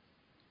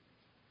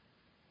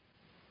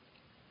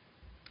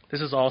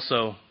 This is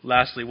also,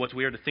 lastly, what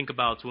we are to think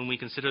about when we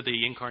consider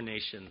the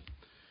incarnation.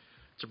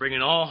 To bring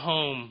it all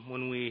home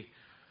when we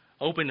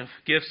open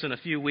gifts in a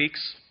few weeks,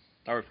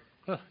 or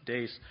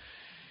days.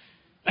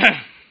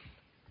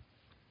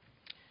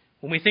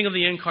 When we think of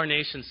the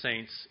incarnation,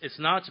 saints, it's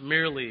not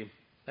merely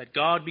that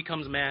God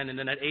becomes man and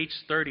then at age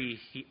 30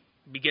 He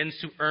begins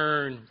to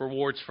earn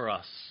rewards for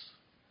us.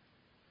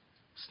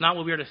 It's not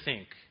what we are to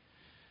think.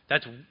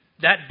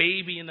 That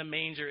baby in the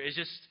manger is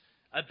just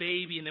a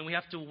baby, and then we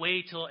have to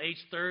wait till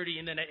age 30,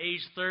 and then at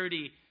age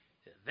 30,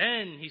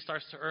 then He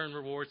starts to earn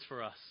rewards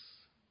for us.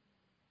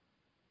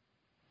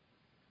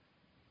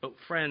 But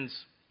friends,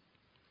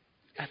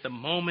 at the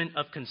moment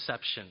of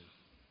conception,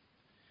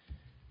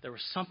 there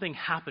was something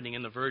happening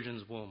in the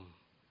virgin's womb.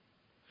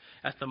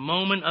 At the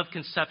moment of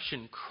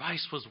conception,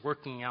 Christ was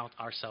working out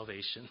our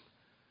salvation.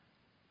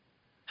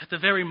 At the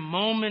very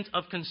moment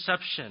of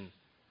conception,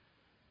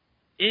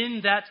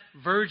 in that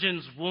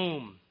virgin's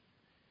womb,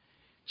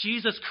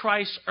 Jesus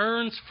Christ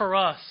earns for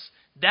us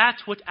that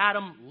what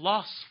Adam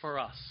lost for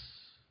us.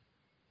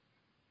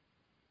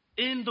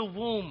 In the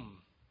womb,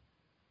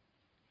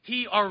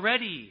 He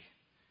already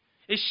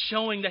is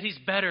showing that He's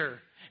better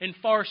and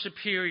far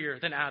superior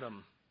than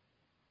Adam.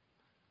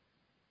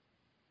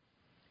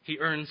 He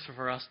earns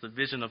for us the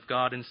vision of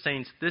God. And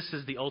saints, this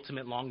is the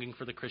ultimate longing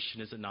for the Christian,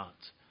 is it not?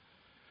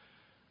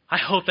 I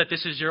hope that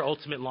this is your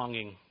ultimate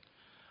longing.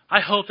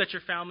 I hope that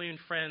your family and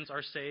friends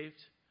are saved.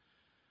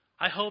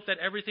 I hope that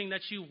everything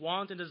that you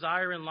want and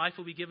desire in life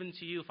will be given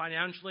to you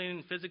financially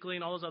and physically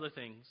and all those other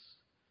things.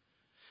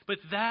 But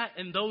that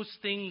and those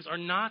things are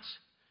not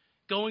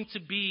going to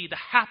be the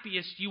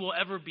happiest you will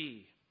ever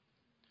be.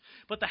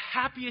 But the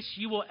happiest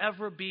you will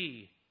ever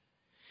be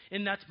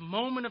in that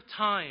moment of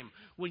time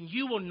when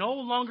you will no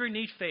longer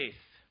need faith.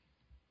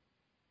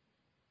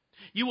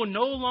 You will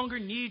no longer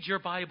need your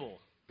Bible.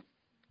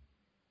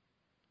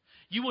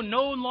 You will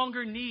no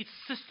longer need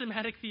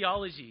systematic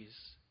theologies.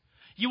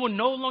 You will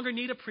no longer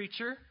need a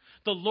preacher,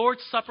 the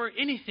Lord's Supper,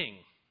 anything.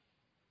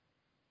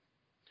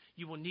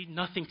 You will need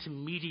nothing to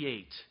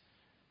mediate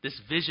this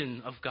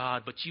vision of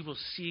God, but you will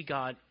see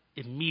God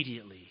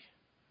immediately.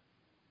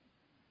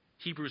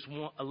 Hebrews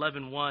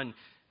 11:1.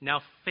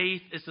 Now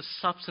faith is the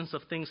substance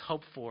of things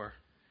hoped for,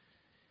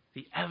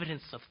 the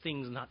evidence of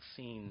things not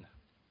seen.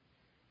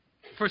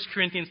 1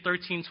 Corinthians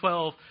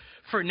 13:12.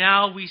 For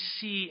now we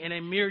see in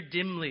a mirror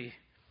dimly,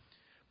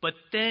 but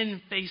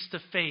then face to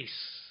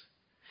face.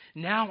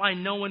 Now I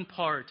know in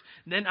part,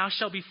 then I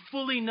shall be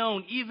fully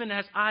known, even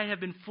as I have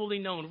been fully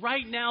known.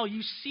 Right now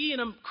you see in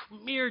a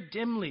mirror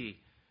dimly.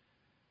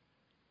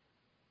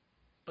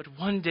 But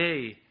one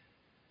day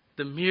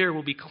the mirror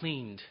will be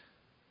cleaned,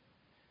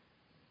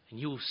 and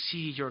you will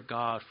see your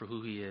God for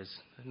who He is.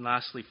 And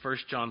lastly, 1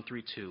 John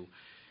 3:2.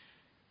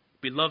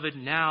 Beloved,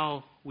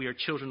 now we are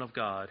children of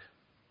God,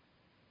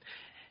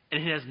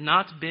 and it has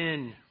not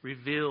been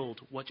revealed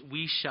what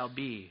we shall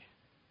be.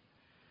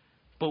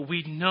 But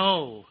we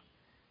know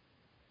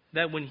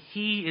that when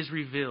he is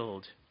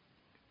revealed,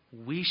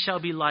 we shall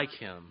be like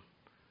him,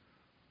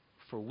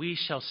 for we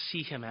shall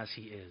see him as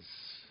he is.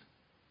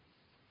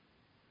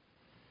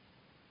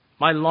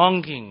 My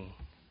longing,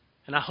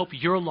 and I hope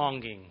your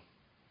longing,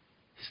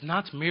 is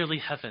not merely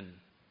heaven.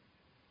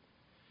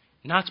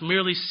 Not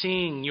merely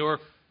seeing your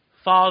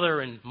father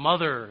and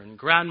mother and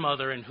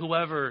grandmother and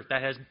whoever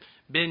that has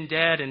been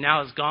dead and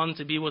now has gone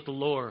to be with the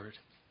Lord.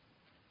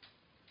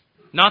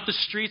 Not the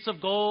streets of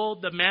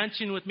gold, the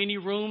mansion with many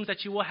rooms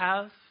that you will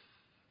have.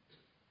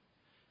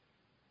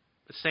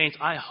 But saints,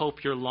 I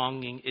hope your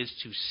longing is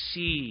to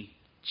see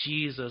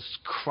Jesus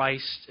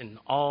Christ in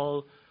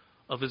all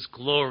of his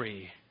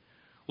glory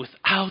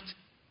without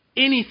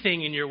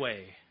anything in your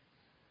way.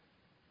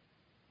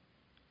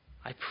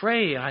 I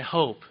pray and I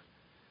hope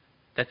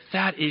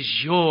that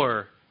is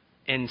your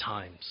end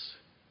times.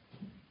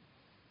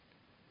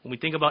 When we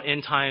think about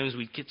end times,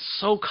 we get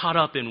so caught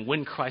up in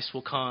when Christ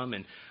will come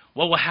and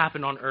what will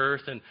happen on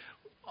earth and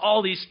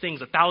all these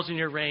things,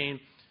 1,000-year reign.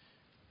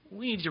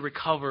 We need to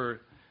recover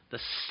the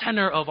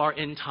center of our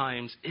end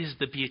times is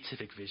the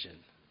beatific vision.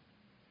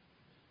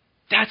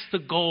 That's the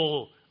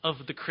goal of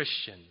the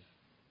Christian.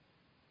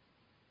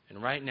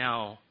 And right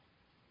now,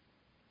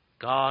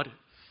 God,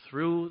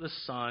 through the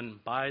Son,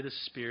 by the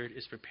Spirit,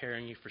 is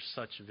preparing you for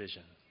such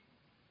vision.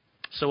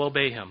 So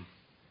obey him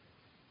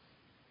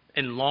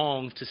and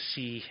long to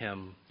see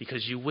him,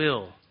 because you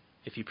will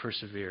if you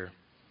persevere.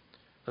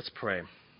 Let's pray.